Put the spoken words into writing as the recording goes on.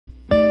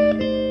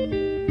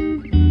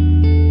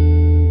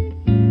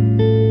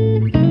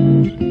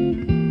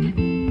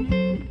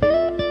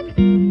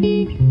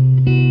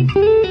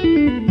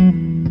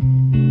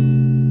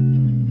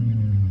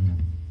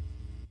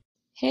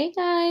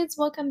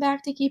Welcome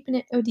back to Keeping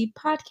It OD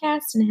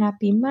podcast and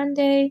happy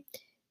Monday.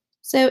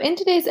 So, in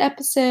today's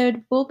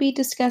episode, we'll be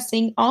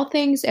discussing all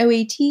things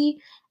OAT.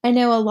 I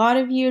know a lot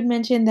of you had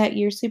mentioned that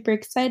you're super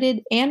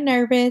excited and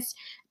nervous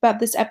about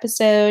this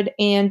episode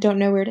and don't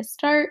know where to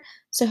start.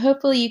 So,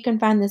 hopefully, you can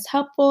find this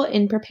helpful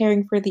in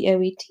preparing for the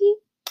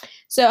OAT.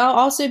 So I'll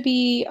also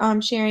be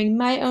sharing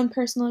my own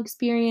personal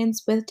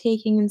experience with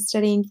taking and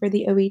studying for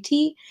the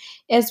OAT,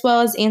 as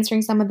well as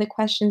answering some of the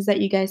questions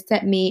that you guys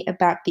sent me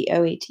about the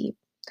OAT.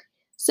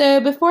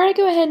 So before I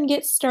go ahead and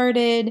get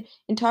started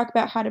and talk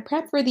about how to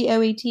prep for the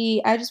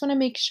OAT, I just want to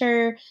make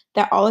sure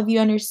that all of you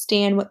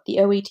understand what the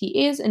OAT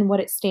is and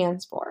what it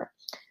stands for.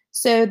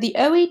 So the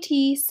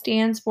OAT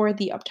stands for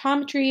the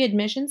Optometry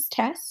Admissions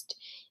Test,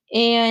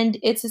 and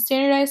it's a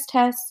standardized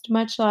test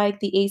much like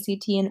the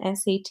ACT and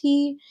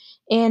SAT,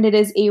 and it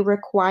is a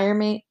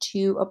requirement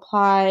to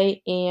apply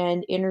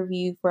and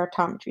interview for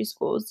optometry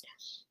schools.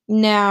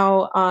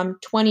 Now,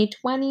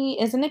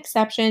 2020 is an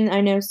exception.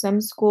 I know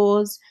some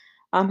schools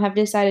have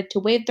decided to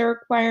waive the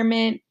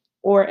requirement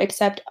or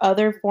accept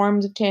other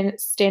forms of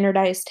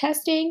standardized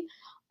testing,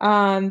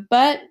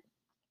 but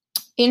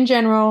in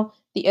general,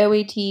 the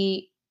OAT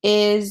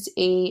is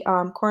a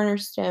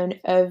cornerstone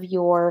of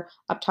your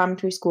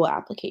optometry school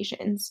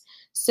applications.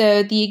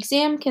 So the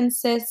exam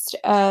consists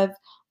of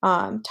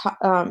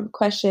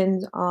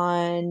questions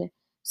on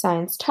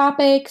science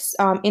topics,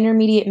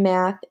 intermediate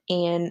math,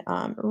 and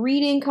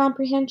reading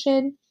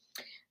comprehension.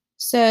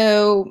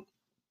 So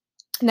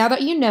now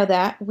that you know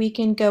that, we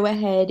can go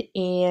ahead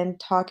and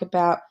talk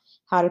about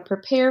how to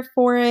prepare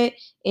for it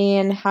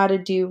and how to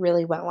do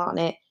really well on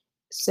it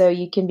so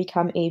you can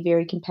become a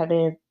very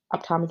competitive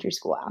optometry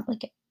school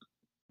applicant.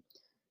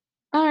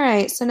 All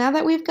right, so now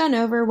that we've gone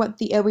over what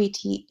the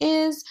OAT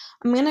is,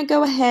 I'm going to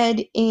go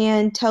ahead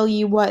and tell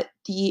you what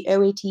the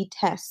OAT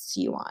tests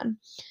you on.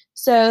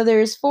 So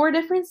there's 4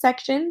 different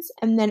sections,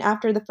 and then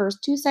after the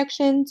first 2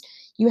 sections,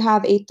 you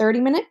have a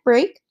 30-minute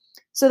break.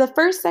 So the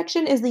first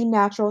section is the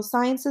natural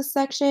sciences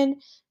section.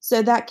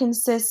 So that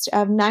consists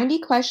of 90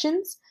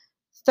 questions,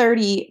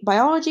 30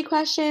 biology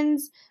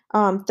questions,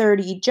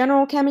 30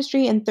 general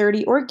chemistry, and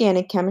 30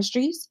 organic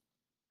chemistries.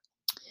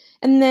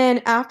 And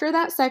then after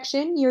that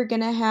section, you're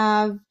going to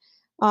have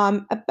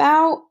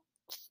about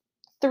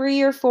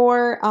 3 or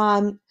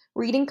 4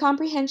 reading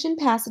comprehension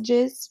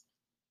passages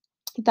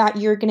that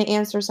you're going to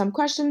answer some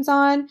questions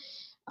on.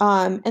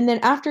 And then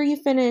after you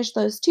finish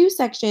those 2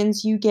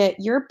 sections, you get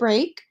your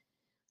break.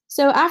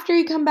 So after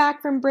you come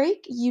back from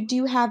break, you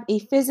do have a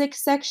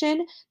physics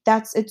section.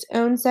 That's its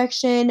own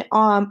section,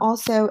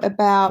 also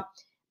about,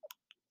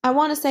 I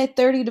want to say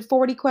 30 to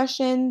 40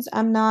 questions.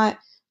 I'm not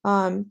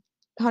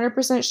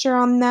 100% sure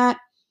on that.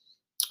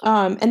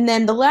 And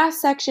then the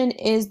last section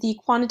is the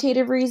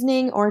quantitative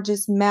reasoning or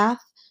just math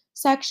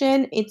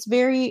section. It's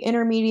very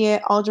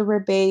intermediate,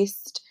 algebra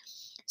based.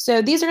 So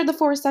these are the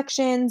 4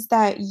 sections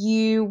that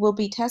you will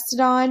be tested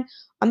on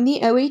the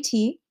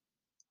OAT.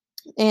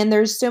 And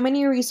there's so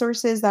many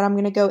resources that I'm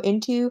going to go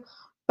into,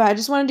 but I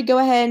just wanted to go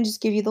ahead and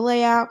just give you the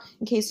layout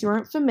in case you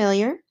weren't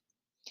familiar.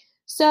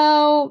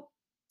 So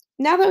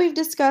now that we've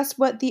discussed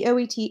what the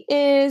OAT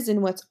is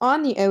and what's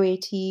on the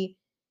OAT,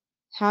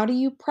 how do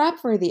you prep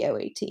for the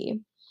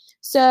OAT?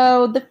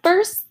 So the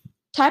first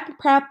type of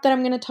prep that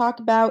I'm going to talk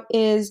about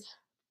is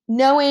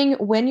knowing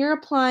when you're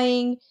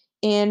applying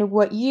and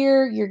what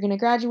year you're going to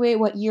graduate,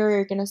 what year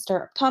you're going to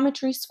start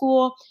optometry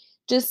school.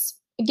 Just,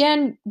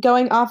 again,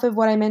 going off of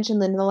what I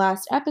mentioned in the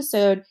last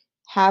episode,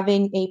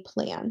 having a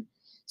plan.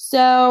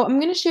 So I'm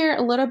going to share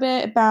a little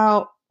bit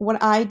about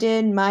what I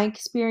did, my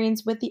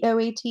experience with the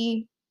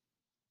OAT.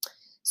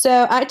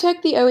 So I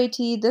took the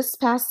OAT this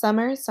past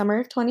summer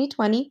of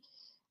 2020.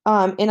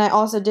 And I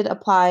also did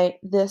apply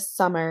this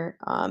summer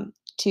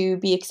to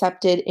be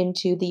accepted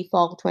into the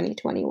fall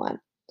 2021.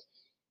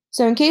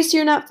 So in case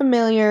you're not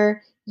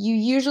familiar, you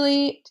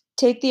usually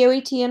take the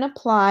OAT and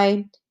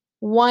apply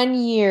 1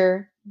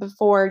 year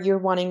before you're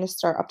wanting to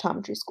start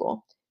optometry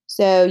school.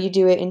 So you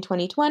do it in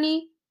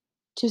 2020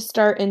 to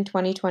start in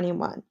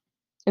 2021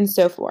 and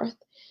so forth.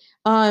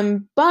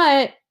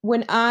 But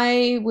when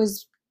I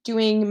was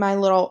doing my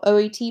little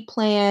OAT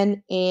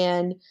plan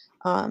and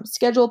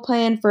schedule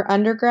plan for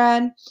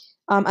undergrad,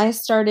 I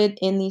started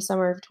in the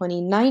summer of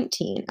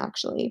 2019,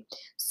 actually.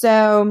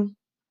 So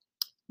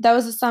that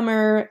was the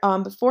summer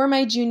before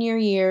my junior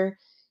year,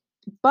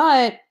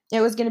 but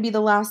it was going to be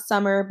the last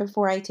summer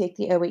before I take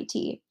the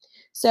OAT.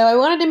 So I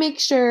wanted to make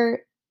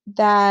sure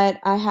that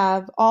I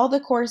have all the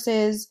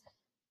courses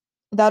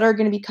that are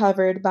going to be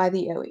covered by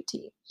the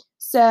OAT.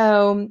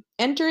 So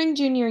entering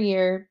junior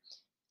year,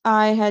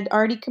 I had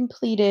already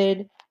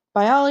completed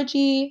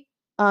biology,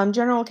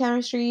 general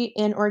chemistry,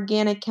 and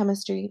organic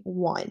chemistry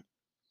 1.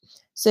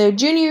 So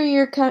junior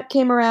year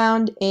came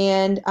around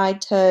and I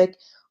took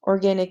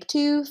organic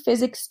 2,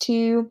 physics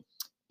 2,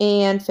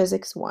 and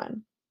physics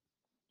 1,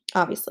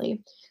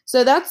 obviously.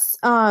 So that's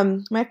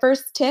my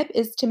first tip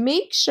is to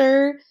make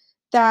sure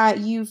that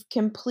you've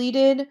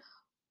completed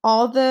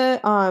all the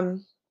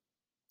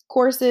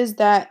courses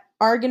that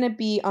are going to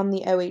be on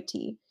the OAT.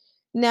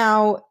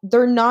 Now,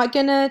 they're not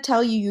going to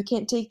tell you you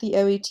can't take the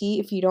OET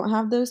if you don't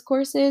have those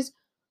courses,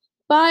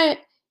 but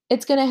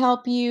it's going to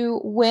help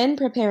you when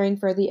preparing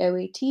for the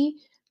OET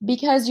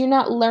because you're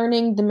not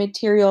learning the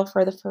material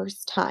for the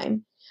first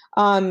time.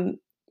 Um,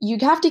 you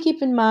have to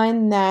keep in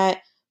mind that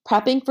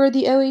prepping for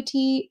the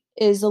OET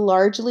is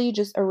largely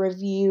just a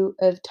review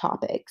of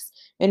topics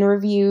and a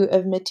review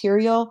of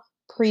material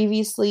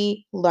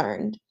previously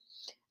learned.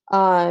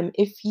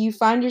 If you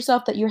find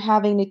yourself that you're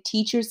having to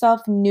teach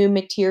yourself new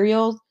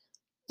materials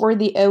for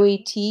the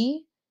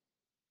OET,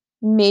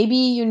 maybe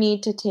you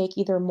need to take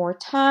either more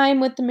time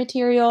with the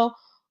material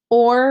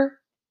or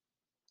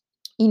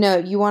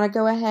you want to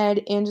go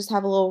ahead and just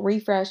have a little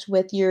refresh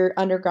with your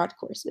undergrad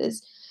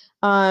courses.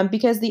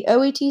 Because the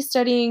OET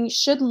studying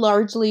should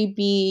largely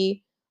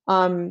be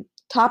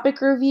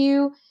topic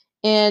review,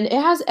 and it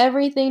has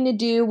everything to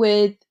do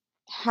with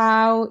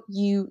how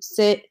you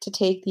sit to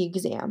take the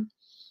exam.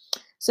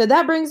 So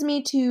that brings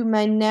me to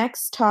my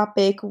next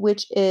topic,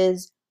 which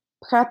is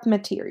prep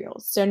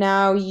materials. So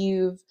now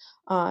you've,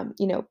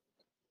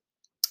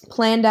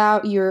 planned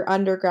out your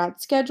undergrad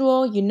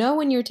schedule. You know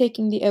when you're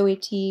taking the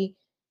OET,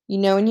 you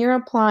know when you're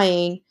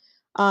applying.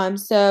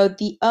 So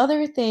the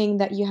other thing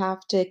that you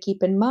have to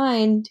keep in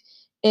mind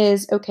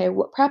is okay,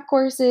 what prep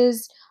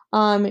courses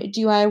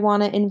do I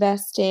want to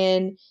invest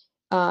in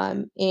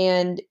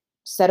and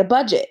set a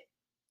budget?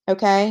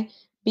 Okay,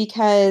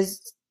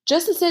 because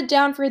just to sit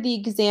down for the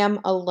exam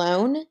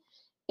alone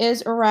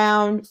is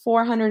around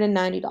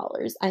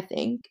 $490, I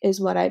think, is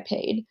what I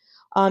paid.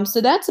 So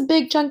that's a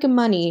big chunk of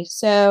money.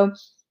 So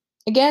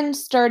again,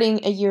 starting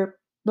a year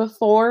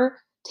before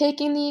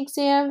taking the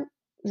exam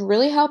is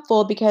really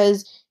helpful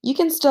because you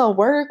can still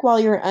work while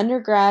you're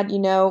undergrad,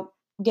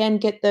 again,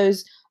 get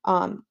those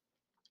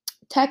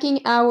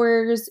teching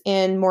hours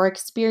and more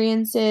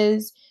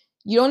experiences.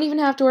 You don't even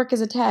have to work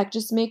as a tech.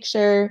 Just make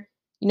sure,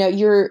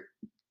 you're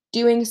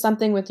doing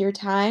something with your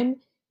time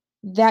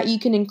that you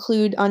can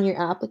include on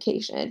your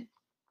application.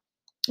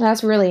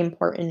 That's really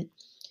important.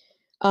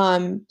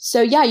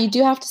 So yeah, you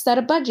do have to set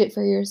a budget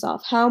for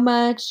yourself. How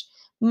much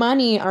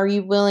money are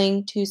you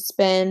willing to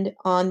spend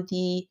on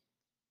the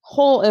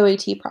whole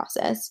OAT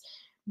process?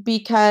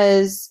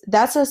 Because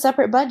that's a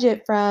separate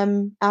budget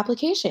from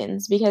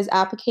applications, because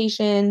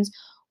applications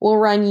will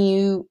run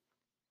you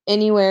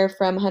anywhere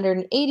from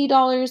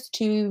 $180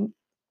 to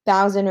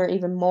 1,000 or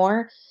even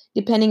more,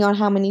 depending on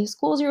how many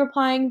schools you're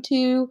applying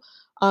to.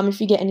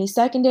 If you get any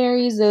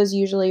secondaries, those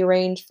usually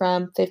range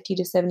from $50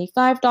 to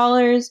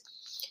 $75.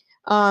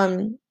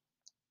 Um,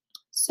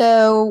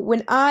 so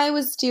when I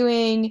was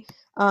doing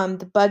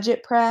the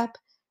budget prep,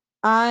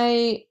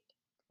 I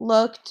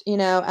looked,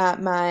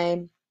 at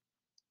my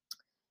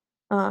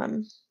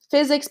um,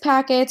 physics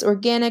packets,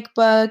 organic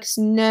books,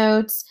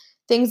 notes,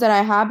 things that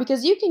I have,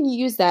 because you can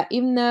use that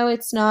even though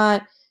it's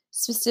not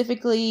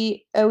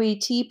specifically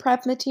OET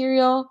prep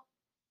material.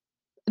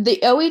 The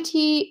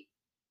OET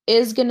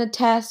is going to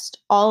test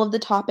all of the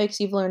topics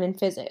you've learned in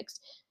physics.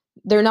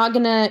 They're not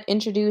going to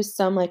introduce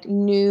some like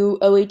new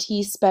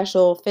OET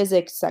special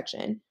physics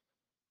section.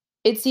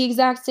 It's the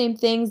exact same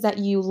things that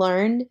you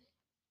learned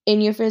in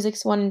your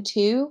physics 1 and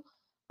 2.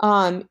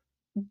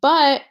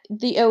 But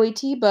the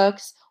OET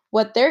books,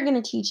 what they're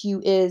going to teach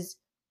you is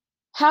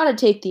how to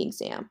take the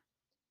exam.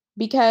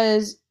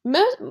 Because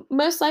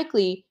most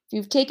likely, if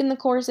you've taken the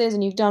courses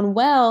and you've done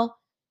well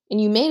and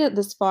you made it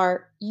this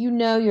far, you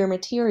know your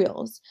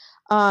materials.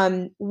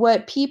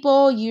 What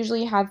people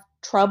usually have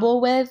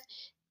trouble with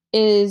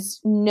is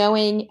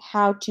knowing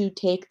how to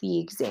take the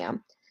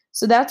exam.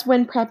 So that's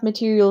when prep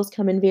materials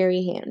come in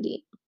very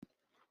handy.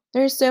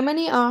 There's so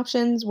many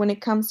options when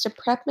it comes to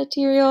prep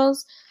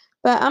materials,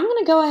 but I'm going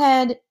to go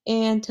ahead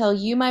and tell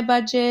you my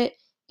budget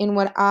and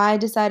what I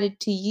decided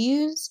to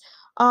use.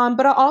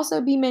 But I'll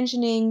also be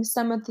mentioning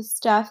some of the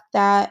stuff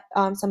that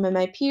some of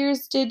my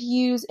peers did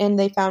use and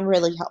they found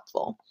really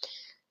helpful.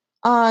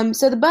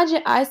 So the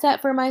budget I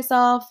set for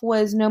myself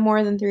was no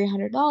more than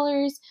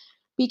 $300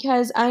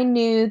 because I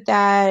knew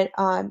that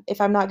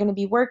if I'm not going to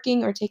be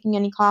working or taking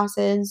any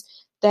classes,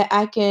 that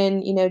I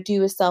can,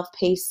 do a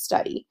self-paced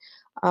study.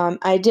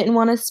 I didn't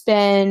want to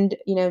spend,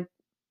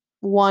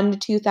 $1,000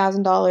 to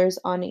 $2,000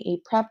 on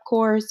a prep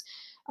course.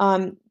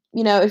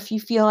 If you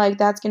feel like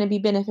that's going to be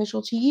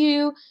beneficial to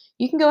you,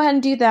 you can go ahead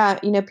and do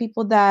that.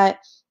 People that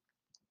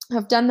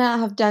have done that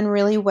have done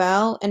really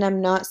well, and I'm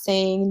not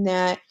saying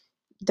that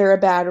they're a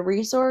bad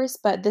resource,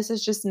 but this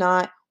is just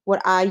not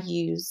what I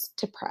use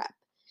to prep.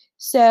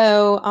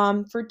 So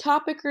for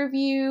topic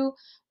review,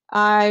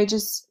 I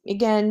just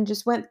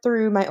went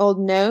through my old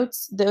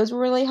notes. Those were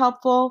really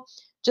helpful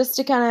just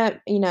to kind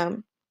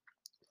of,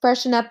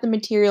 freshen up the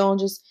material and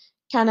just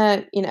kind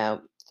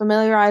of,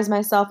 familiarize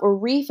myself or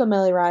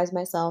refamiliarize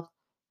myself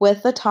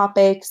with the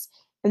topics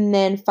and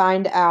then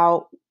find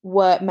out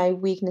what my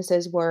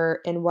weaknesses were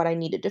and what I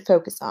needed to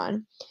focus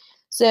on.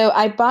 So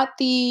I bought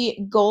the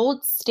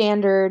gold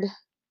standard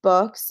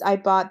books. I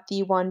bought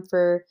the one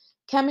for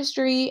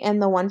chemistry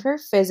and the one for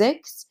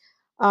physics.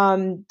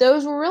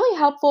 Those were really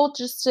helpful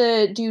just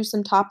to do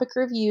some topic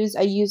reviews.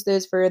 I used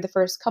those for the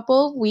first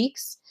couple of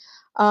weeks.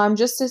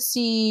 just to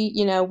see,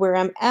 where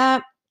I'm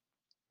at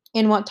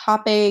and what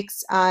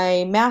topics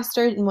I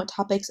mastered and what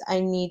topics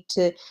I need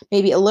to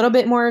maybe a little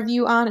bit more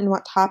review on and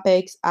what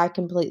topics I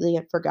completely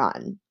have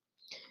forgotten.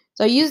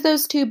 So I used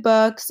those two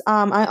books.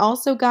 I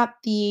also got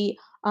the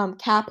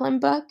Kaplan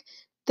book.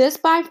 This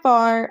by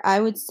far, I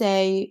would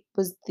say,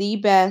 was the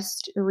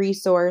best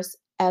resource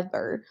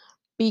ever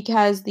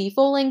because the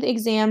full length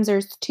exams,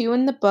 there's two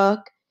in the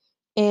book,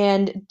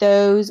 and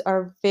those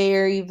are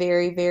very,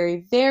 very,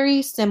 very,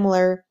 very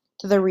similar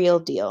to the real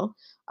deal.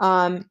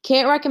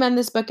 Can't recommend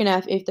this book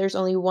enough. If there's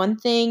only one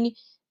thing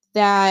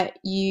that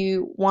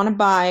you want to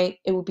buy,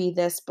 it would be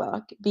this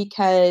book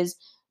because,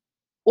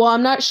 well,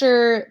 I'm not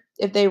sure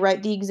if they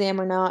write the exam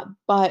or not,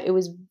 but it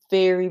was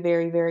very,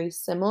 very, very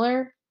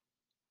similar.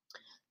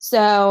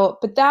 So,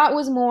 but that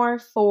was more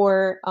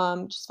for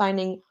just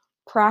finding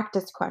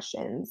practice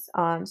questions.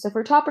 So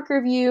for topic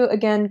review,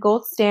 again,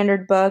 gold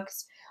standard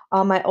books,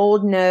 my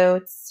old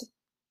notes.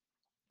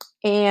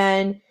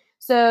 And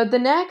so the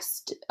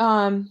next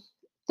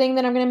thing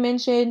that I'm going to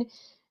mention,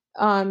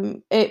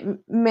 it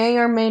may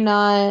or may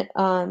not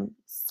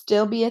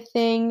still be a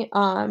thing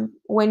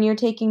when you're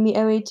taking the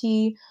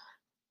OAT,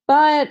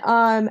 but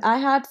I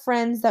had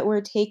friends that were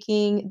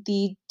taking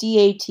the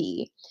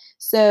DAT.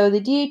 So the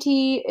DAT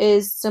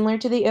is similar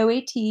to the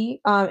OAT.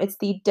 It's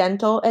the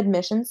dental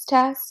admissions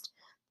test.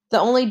 The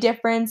only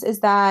difference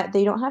is that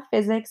they don't have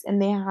physics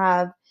and they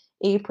have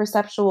a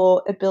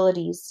perceptual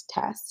abilities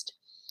test.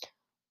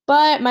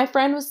 But my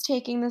friend was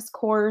taking this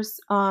course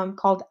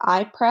called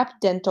iPrep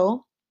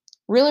Dental.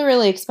 Really,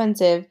 really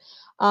expensive.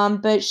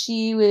 But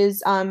she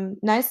was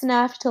nice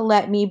enough to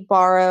let me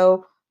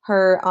borrow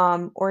her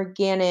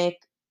organic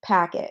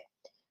packet.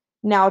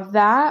 Now,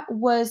 that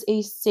was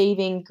a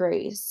saving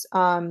grace.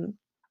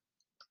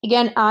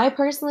 Again, I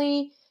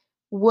personally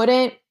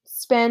wouldn't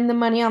spend the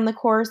money on the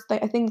course.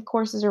 I think the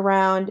course is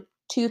around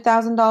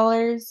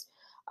 $2,000.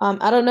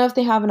 I don't know if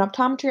they have an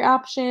optometry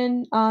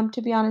option.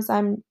 To be honest,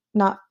 I'm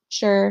not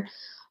sure.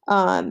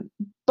 Um,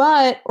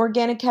 but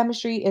organic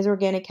chemistry is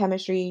organic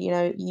chemistry.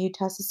 You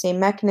test the same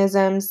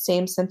mechanisms,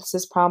 same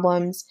synthesis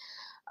problems,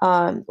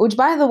 which,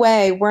 by the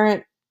way,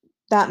 weren't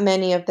that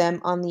many of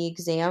them on the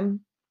exam.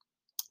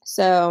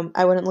 So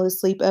I wouldn't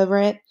lose sleep over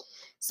it.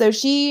 So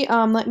she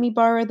let me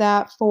borrow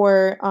that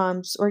for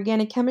just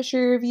organic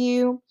chemistry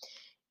review.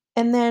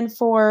 And then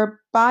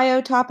for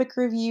bio topic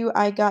review,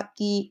 I got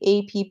the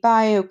AP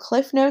Bio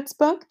Cliff Notes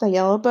book, the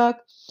yellow book.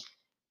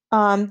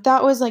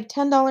 That was like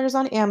 $10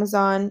 on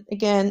Amazon.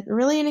 Again,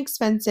 really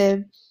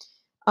inexpensive.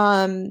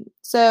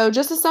 So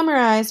just to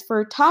summarize,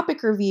 for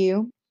topic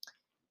review,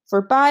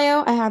 for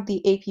bio, I had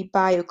the AP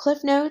Bio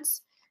Cliff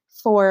Notes.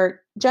 For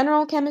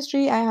general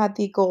chemistry, I had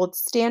the gold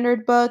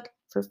standard book.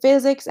 For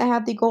physics, I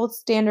had the gold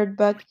standard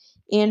book.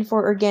 And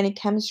for organic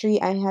chemistry,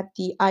 I had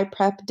the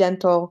iPrep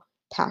Dental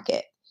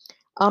packet.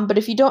 But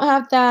if you don't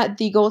have that,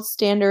 the gold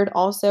standard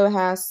also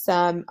has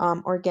some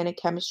organic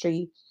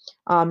chemistry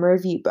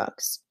review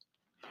books.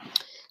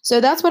 So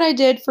that's what I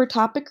did for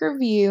topic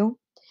review.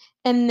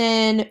 And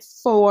then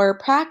for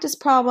practice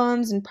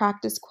problems and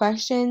practice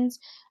questions,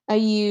 I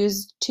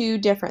used two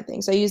different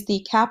things. I used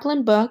the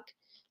Kaplan book.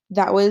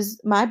 That was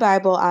my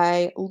Bible.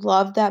 I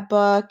love that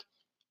book.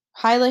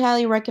 Highly,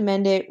 highly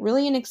recommend it.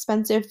 Really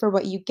inexpensive for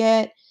what you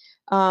get.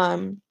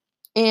 And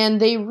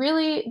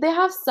they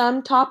have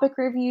some topic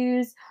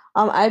reviews.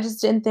 I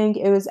just didn't think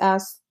it was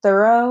as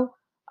thorough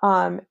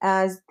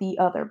as the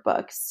other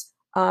books.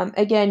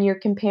 Again, you're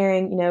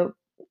comparing,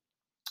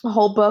 a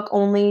whole book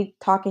only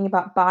talking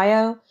about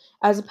bio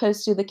as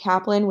opposed to the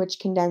Kaplan, which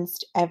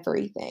condensed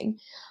everything.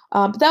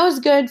 But that was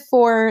good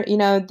for,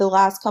 the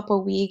last couple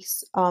of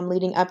weeks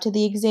leading up to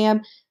the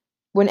exam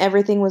when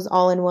everything was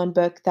all in one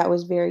book. That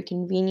was very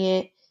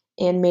convenient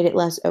and made it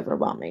less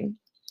overwhelming.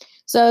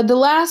 So the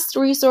last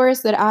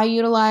resource that I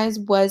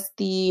utilized was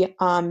the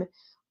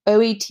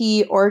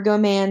OET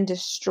Orgoman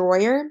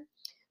Destroyer.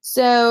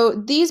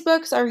 So these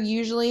books are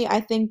usually,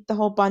 I think the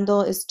whole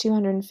bundle is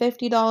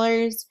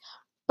 $250,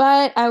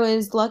 but I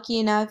was lucky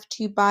enough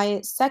to buy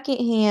it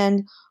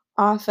secondhand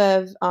off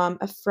of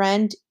a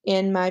friend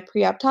in my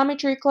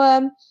pre-optometry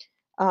club.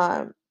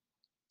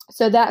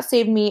 So that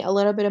saved me a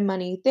little bit of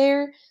money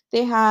there.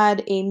 They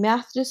had a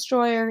math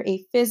destroyer,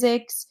 a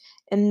physics,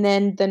 and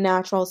then the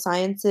natural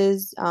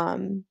sciences.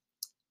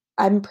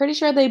 I'm pretty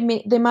sure they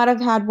might have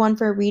had one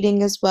for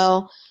reading as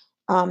well.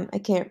 I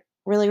can't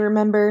really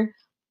remember,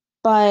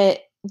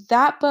 but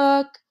that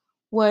book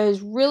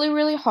was really,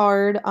 really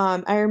hard.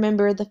 I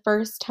remember the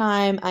first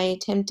time I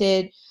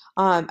attempted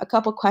a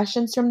couple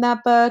questions from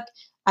that book,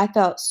 I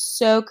felt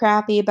so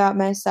crappy about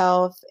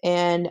myself,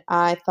 and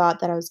I thought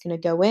that I was going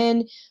to go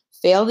in,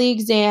 fail the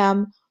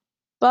exam,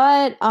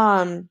 but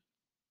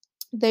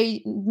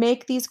they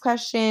make these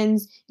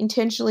questions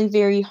intentionally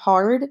very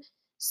hard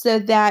so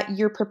that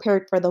you're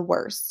prepared for the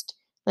worst.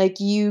 Like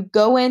you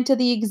go into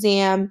the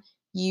exam,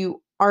 you've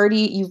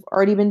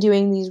already been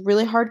doing these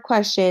really hard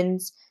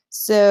questions.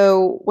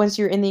 So once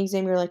you're in the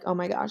exam, you're like, oh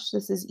my gosh,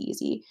 this is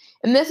easy.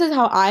 And this is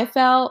how I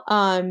felt.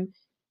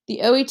 The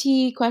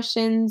OET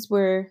questions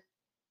were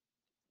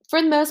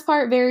For the most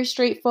part, very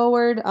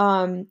straightforward.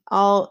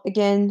 I'll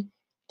again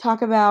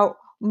talk about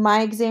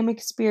my exam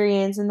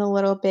experience in a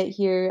little bit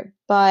here,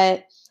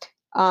 but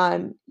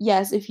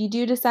yes, if you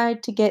do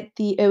decide to get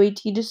the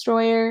OET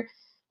Destroyer,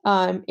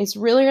 it's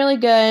really, really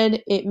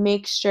good. It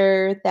makes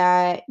sure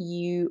that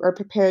you are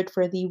prepared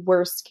for the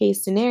worst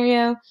case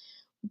scenario,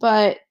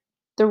 but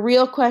the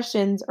real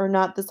questions are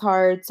not this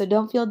hard, so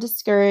don't feel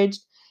discouraged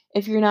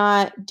if you're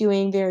not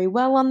doing very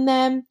well on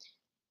them.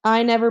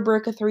 I never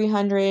broke a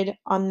 300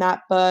 on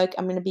that book,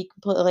 I'm going to be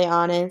completely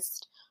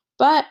honest,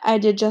 but I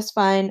did just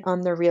fine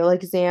on the real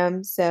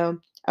exam, so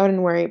I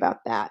wouldn't worry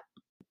about that.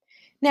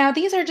 Now,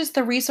 these are just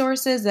the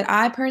resources that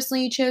I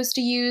personally chose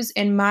to use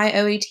in my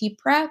OET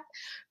prep,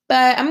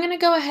 but I'm going to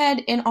go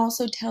ahead and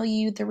also tell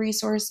you the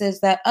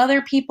resources that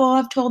other people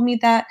have told me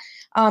that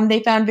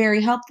they found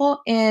very helpful,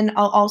 and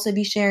I'll also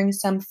be sharing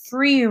some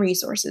free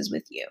resources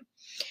with you.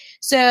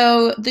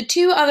 So, the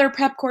two other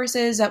prep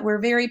courses that were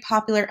very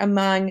popular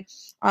among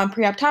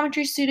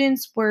pre-optometry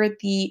students were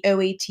the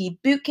OAT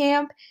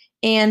Bootcamp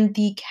and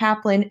the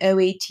Kaplan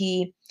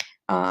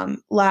OAT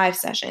live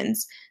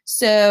sessions.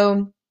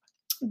 So,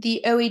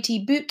 the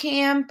OAT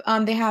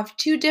Bootcamp, they have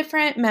two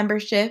different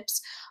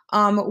memberships.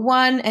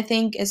 One, I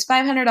think, is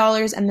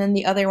 $500, and then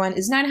the other one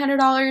is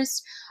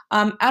 $900.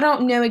 I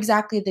don't know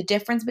exactly the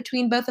difference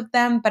between both of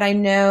them, but I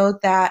know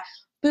that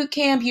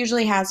Bootcamp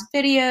usually has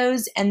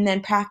videos and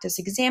then practice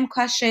exam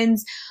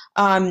questions,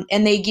 and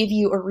they give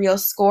you a real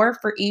score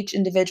for each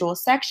individual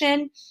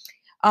section.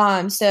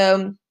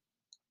 So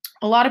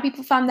a lot of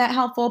people found that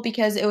helpful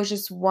because it was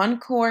just one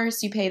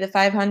course. You pay the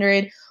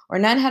 $500 or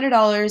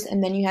 $900,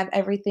 and then you have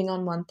everything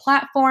on one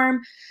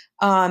platform,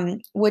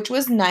 which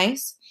was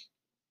nice.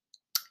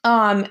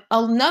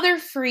 Another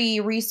free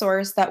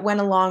resource that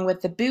went along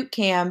with the boot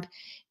camp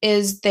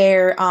is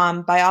their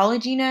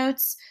biology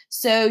notes.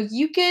 So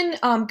you can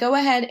go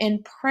ahead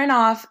and print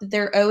off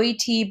their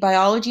OET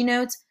biology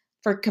notes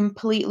for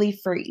completely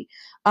free.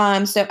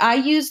 So I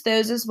use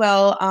those as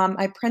well.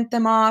 I print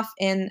them off,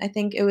 and I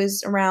think it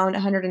was around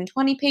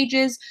 120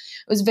 pages.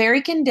 It was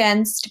very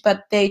condensed,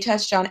 but they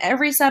touched on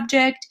every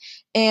subject,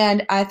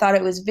 and I thought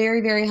it was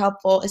very, very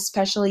helpful,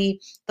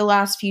 especially the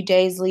last few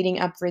days leading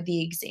up for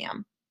the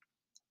exam.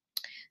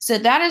 So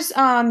that is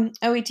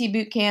OET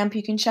Bootcamp.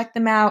 You can check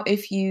them out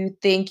if you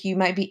think you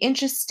might be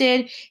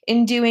interested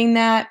in doing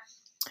that.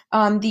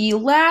 The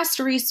last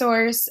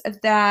resource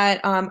that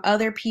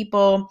other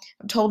people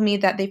told me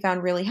that they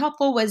found really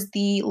helpful was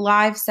the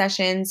live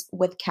sessions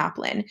with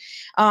Kaplan.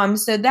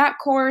 So that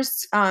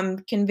course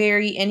can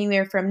vary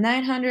anywhere from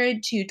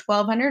 $900 to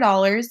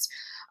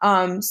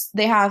 $1,200.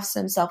 They have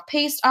some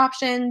self-paced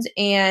options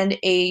and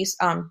a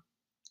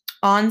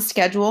on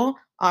schedule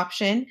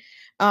option.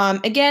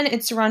 Again,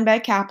 it's run by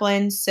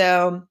Kaplan,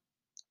 so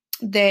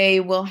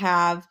they will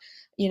have,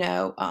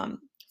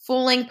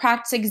 full length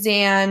practice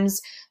exams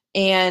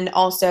and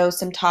also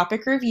some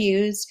topic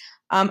reviews.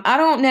 I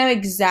don't know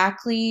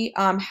exactly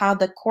how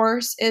the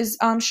course is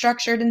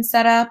structured and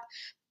set up,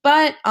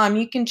 but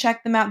you can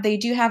check them out. They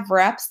do have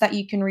reps that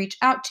you can reach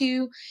out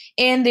to,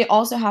 and they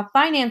also have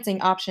financing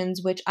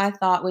options, which I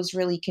thought was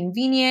really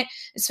convenient,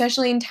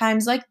 especially in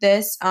times like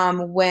this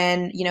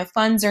when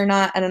funds are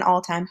not at an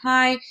all-time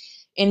high.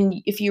 And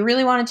if you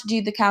really wanted to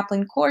do the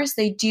Kaplan course,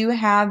 they do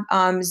have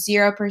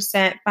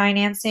 0%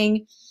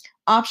 financing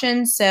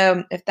options.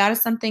 So if that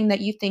is something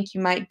that you think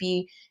you might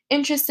be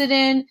interested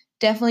in,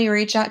 definitely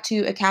reach out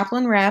to a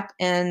Kaplan rep,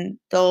 and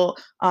they'll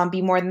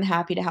be more than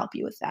happy to help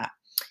you with that.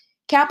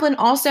 Kaplan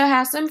also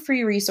has some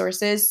free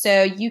resources,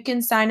 so you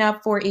can sign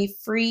up for a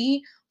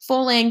free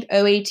full-length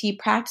OAT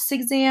practice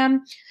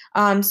exam.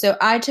 So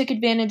I took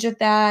advantage of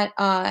that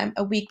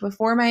a week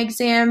before my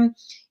exam,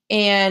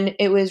 and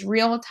it was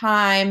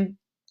real-time,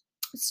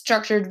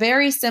 structured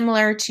very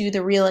similar to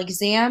the real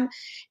exam.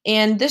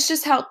 And this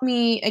just helped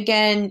me,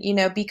 again,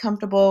 be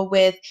comfortable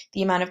with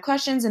the amount of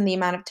questions and the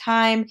amount of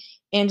time,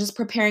 and just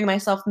preparing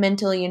myself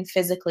mentally and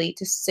physically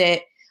to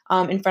sit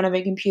in front of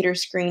a computer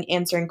screen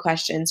answering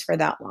questions for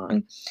that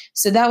long.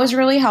 So that was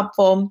really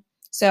helpful.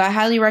 So I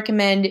highly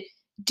recommend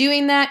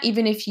doing that,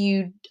 even if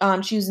you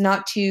choose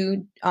not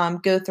to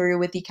go through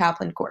with the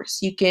Kaplan course.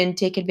 You can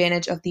take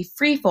advantage of the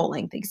free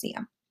full-length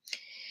exam.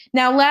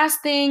 Now,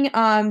 last thing that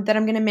I'm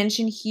going to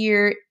mention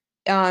here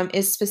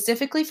is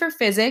specifically for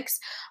physics,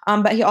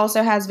 but he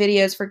also has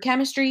videos for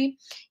chemistry,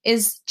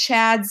 is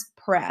Chad's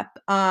Prep.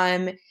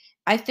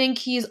 I think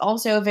he's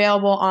also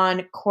available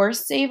on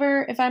Course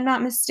Saver, if I'm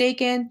not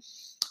mistaken.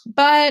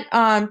 But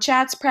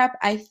Chad's Prep,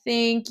 I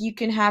think you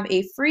can have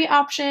a free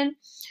option,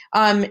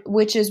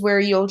 which is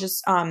where you'll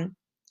just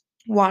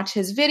watch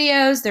his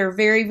videos. They're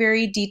very,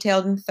 very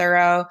detailed and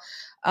thorough,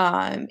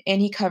 and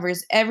he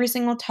covers every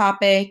single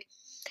topic.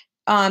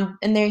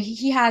 And there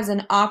he has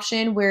an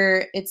option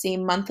where it's a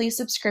monthly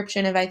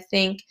subscription of, I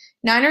think,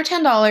 $9 or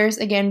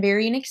 $10. Again,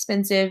 very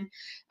inexpensive.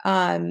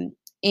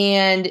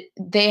 And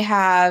they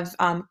have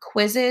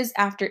quizzes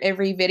after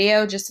every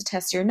video just to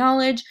test your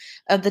knowledge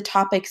of the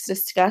topics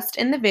discussed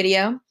in the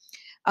video.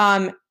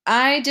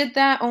 I did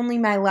that only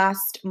my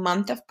last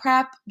month of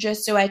prep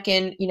just so I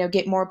can,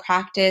 get more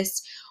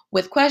practice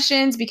with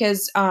questions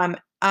because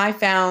I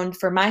found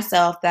for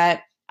myself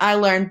that I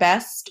learn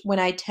best when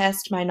I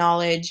test my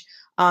knowledge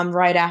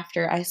right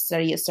after I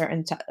study a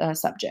certain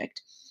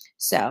subject.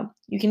 So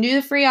you can do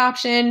the free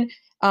option,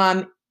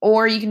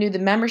 or you can do the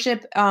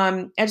membership.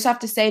 I just have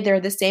to say they're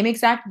the same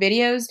exact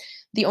videos.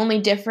 The only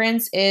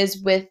difference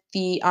is with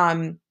the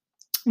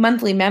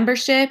monthly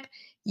membership,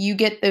 you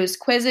get those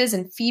quizzes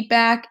and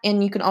feedback,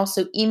 and you can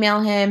also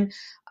email him,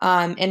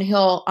 and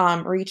he'll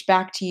reach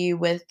back to you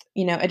with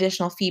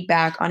additional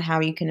feedback on how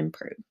you can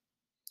improve.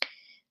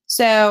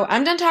 So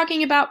I'm done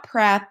talking about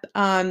prep.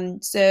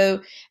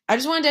 So I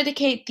just want to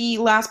dedicate the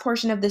last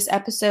portion of this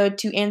episode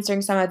to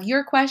answering some of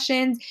your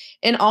questions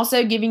and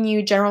also giving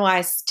you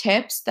generalized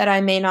tips that I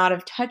may not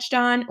have touched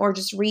on, or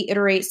just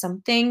reiterate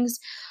some things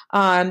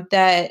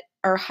that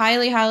are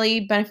highly,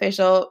 highly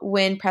beneficial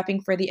when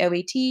prepping for the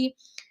OAT.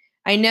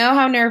 I know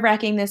how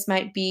nerve-wracking this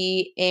might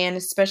be, and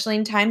especially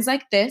in times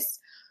like this,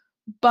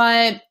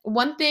 but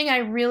one thing I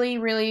really,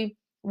 really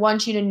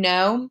want you to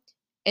know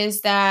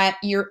is that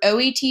your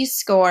OAT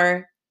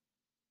score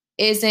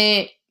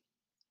isn't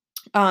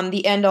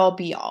the end all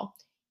be all.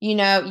 You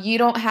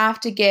don't have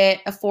to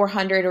get a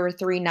 400 or a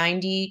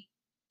 390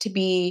 to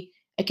be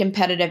a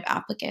competitive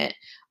applicant.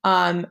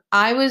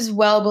 I was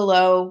well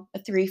below a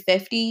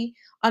 350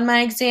 on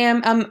my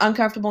exam. I'm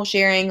uncomfortable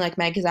sharing like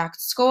my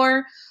exact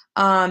score.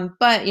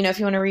 But if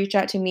you want to reach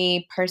out to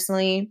me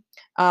personally,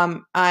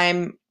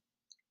 I'm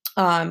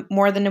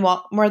more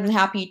than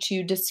happy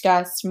to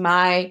discuss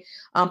my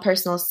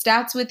personal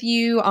stats with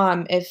you.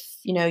 If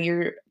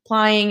you're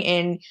applying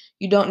and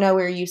you don't know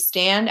where you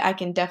stand, I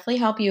can definitely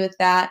help you with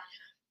that.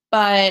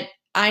 But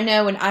I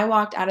know when I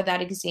walked out of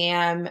that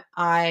exam,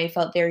 I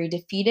felt very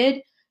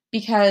defeated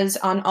because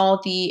on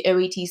all the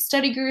OET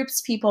study groups,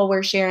 people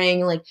were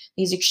sharing like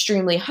these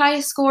extremely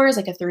high scores,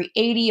 like a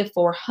 380, a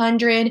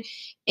 400,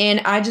 and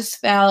I just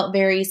felt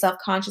very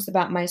self-conscious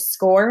about my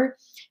score,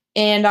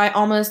 and I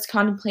almost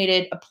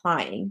contemplated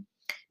applying.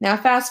 Now,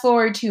 fast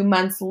forward 2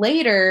 months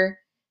later,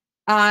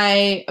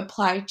 I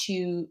applied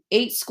to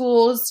 8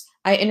 schools.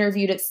 I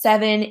interviewed at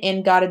 7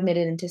 and got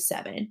admitted into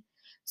 7.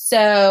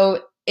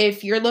 So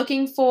if you're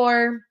looking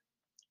for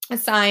a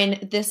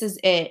sign, this is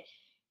it.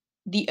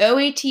 The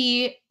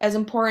OAT, as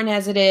important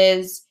as it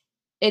is,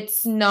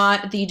 it's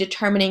not the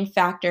determining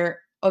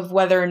factor of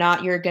whether or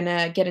not you're going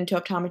to get into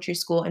optometry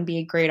school and be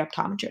a great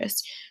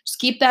optometrist. Just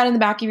keep that in the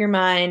back of your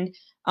mind.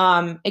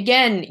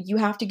 Again, you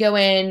have to go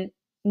in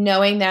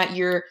knowing that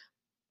you're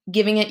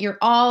giving it your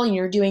all and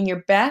you're doing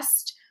your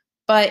best.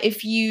 But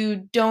if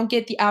you don't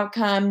get the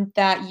outcome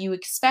that you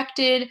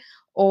expected,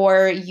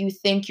 or you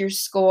think your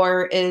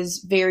score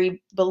is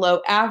very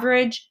below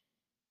average,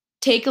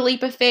 take a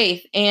leap of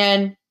faith.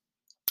 And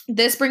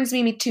this brings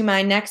me to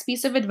my next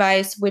piece of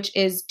advice, which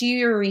is do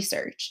your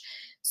research.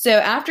 So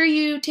after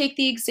you take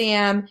the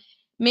exam,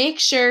 make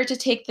sure to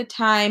take the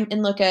time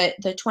and look at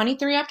the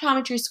 23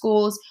 optometry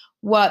schools,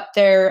 what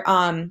their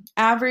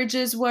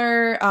averages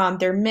were,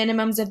 their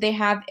minimums if they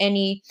have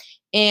any,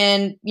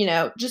 and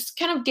just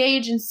kind of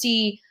gauge and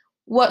see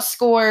what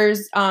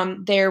scores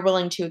they're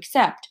willing to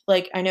accept.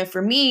 Like I know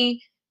for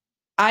me,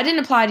 I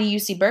didn't apply to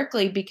UC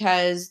Berkeley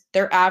because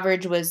their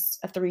average was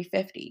a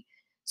 350.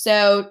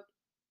 So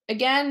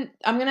again,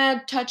 I'm going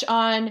to touch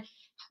on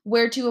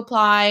where to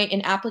apply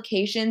in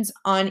applications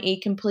on a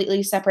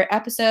completely separate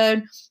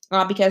episode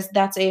because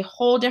that's a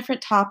whole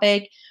different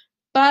topic.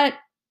 But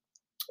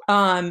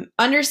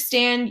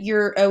understand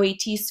your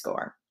OAT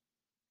score.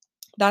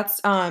 That's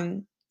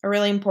a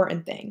really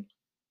important thing.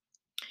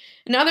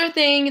 Another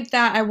thing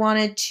that I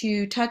wanted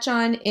to touch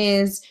on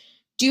is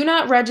do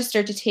not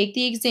register to take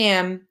the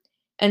exam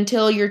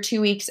until you're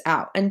 2 weeks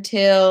out,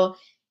 until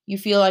you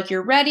feel like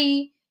you're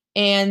ready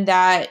and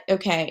that,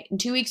 okay, in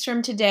 2 weeks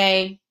from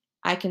today,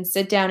 I can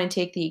sit down and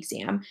take the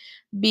exam.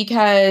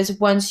 Because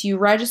once you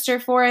register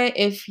for it,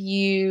 if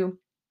you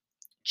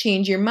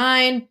change your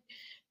mind,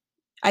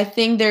 I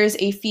think there's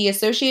a fee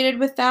associated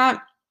with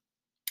that.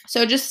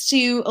 So just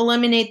to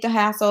eliminate the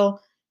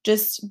hassle,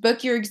 just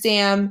book your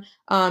exam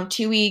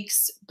 2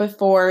 weeks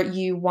before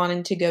you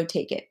wanted to go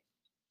take it.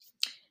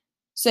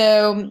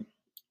 So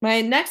my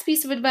next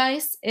piece of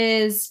advice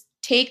is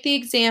take the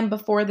exam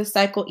before the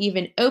cycle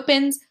even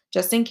opens,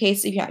 just in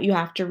case you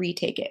have to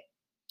retake it.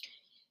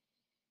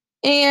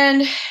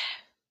 And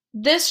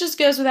this just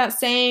goes without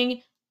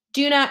saying,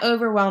 do not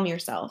overwhelm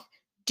yourself.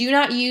 Do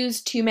not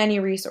use too many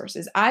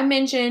resources. I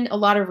mentioned a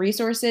lot of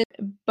resources,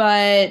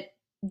 but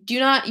you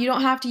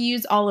don't have to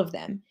use all of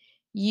them.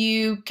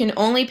 You can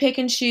only pick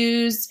and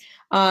choose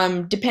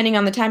depending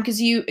on the time, because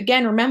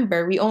again,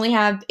 remember, we only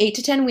have 8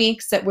 to 10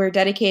 weeks that we're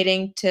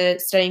dedicating to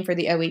studying for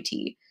the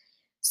OAT.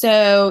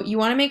 So you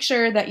want to make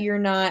sure that you're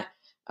not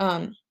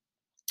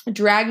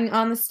dragging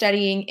on the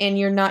studying and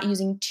you're not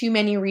using too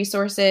many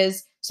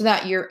resources so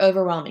that you're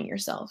overwhelming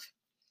yourself.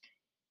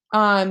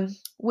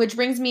 Which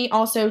brings me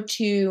also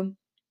to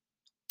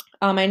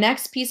my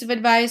next piece of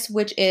advice,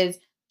 which is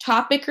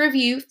topic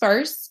review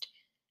first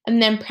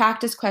and then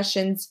practice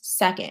questions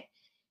second.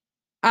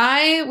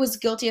 I was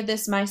guilty of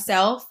this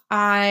myself.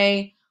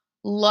 I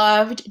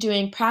loved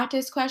doing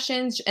practice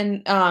questions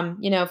and,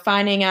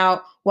 finding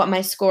out what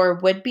my score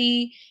would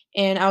be.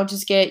 And I'll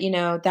just get,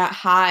 that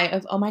high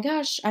of, oh my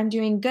gosh, I'm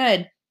doing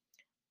good.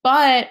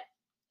 But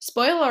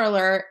spoiler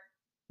alert,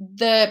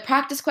 the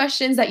practice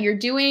questions that you're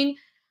doing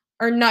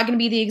are not going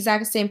to be the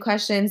exact same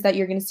questions that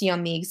you're going to see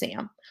on the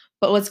exam.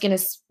 But what's going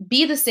to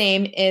be the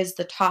same is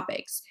the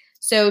topics.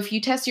 So if you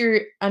test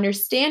your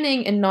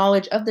understanding and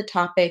knowledge of the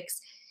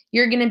topics,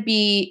 you're going to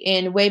be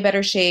in way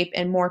better shape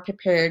and more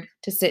prepared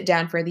to sit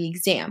down for the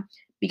exam.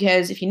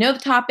 Because if you know the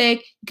topic,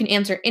 you can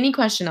answer any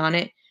question on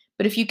it.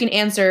 But if you can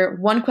answer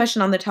one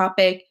question on the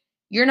topic,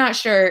 you're not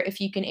sure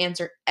if you can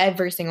answer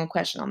every single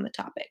question on the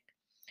topic.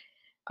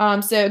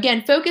 So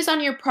again, focus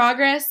on your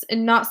progress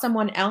and not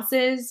someone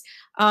else's.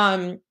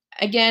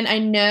 Again, I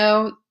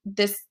know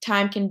this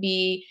time can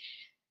be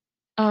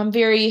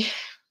very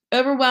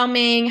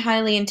overwhelming,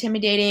 highly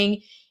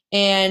intimidating,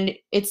 and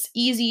it's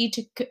easy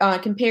to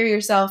compare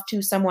yourself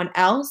to someone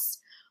else.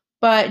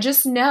 But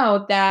just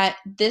know that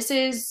this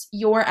is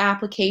your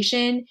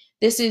application,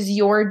 this is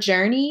your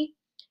journey,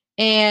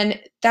 and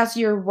that's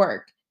your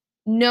work.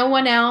 No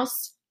one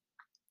else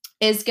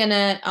is going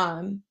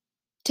to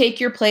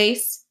take your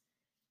place.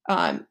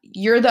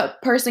 You're the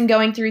person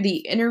going through the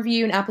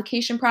interview and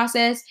application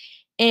process,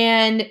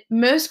 and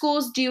most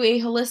schools do a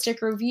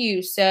holistic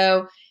review.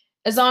 So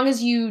as long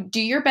as you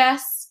do your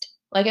best,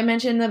 like I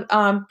mentioned in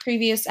the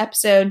previous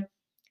episode,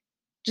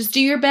 just do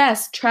your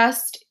best.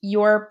 Trust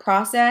your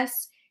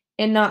process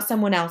and not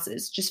someone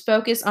else's. Just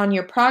focus on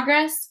your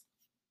progress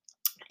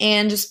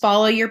and just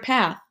follow your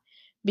path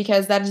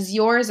because that is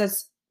yours.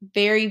 That's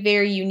very,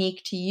 very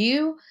unique to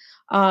you.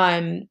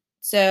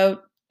 So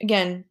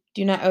again,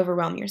 do not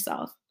overwhelm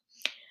yourself.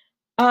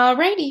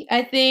 Alrighty,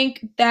 I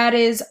think that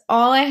is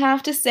all I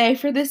have to say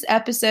for this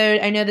episode.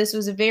 I know this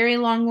was a very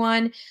long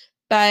one,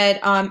 but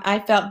I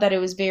felt that it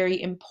was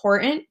very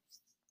important.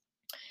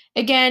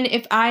 Again,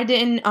 if I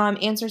didn't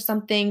answer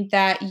something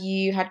that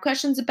you had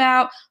questions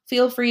about,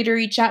 feel free to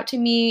reach out to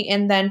me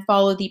and then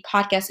follow the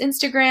podcast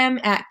Instagram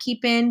at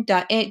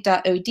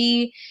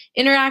keepin.it.od.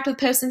 Interact with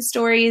posts and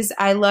stories.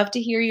 I love to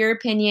hear your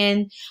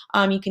opinion.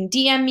 You can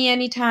DM me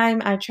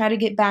anytime. I try to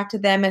get back to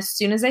them as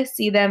soon as I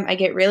see them. I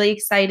get really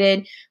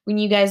excited when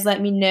you guys let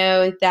me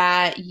know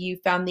that you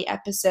found the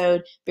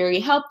episode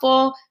very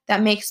helpful.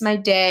 That makes my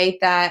day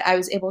that I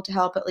was able to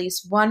help at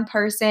least one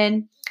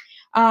person.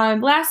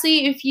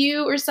 Lastly, if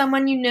you or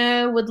someone you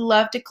know would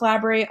love to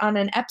collaborate on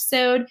an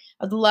episode,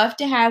 I'd love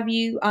to have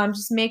you.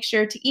 Just make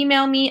sure to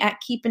email me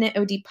at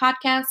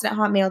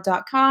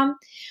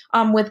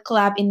keepingitodpodcast@hotmail.com with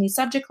collab in the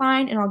subject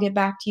line, and I'll get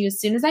back to you as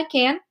soon as I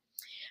can.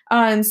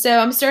 So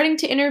I'm starting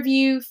to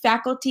interview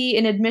faculty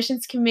and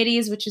admissions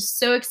committees, which is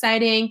so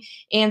exciting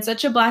and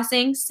such a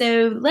blessing.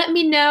 So let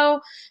me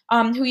know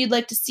who you'd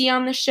like to see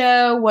on the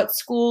show, what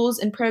schools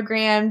and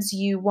programs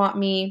you want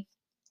me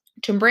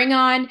to bring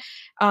on.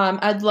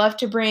 I'd love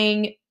to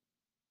bring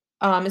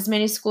as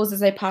many schools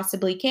as I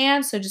possibly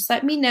can, so just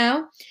let me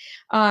know.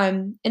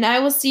 And I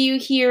will see you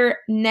here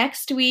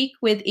next week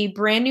with a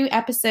brand new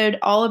episode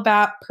all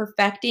about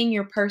perfecting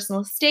your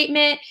personal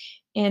statement.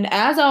 And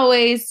as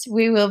always,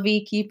 we will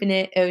be keeping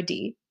it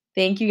OD.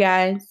 Thank you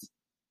guys.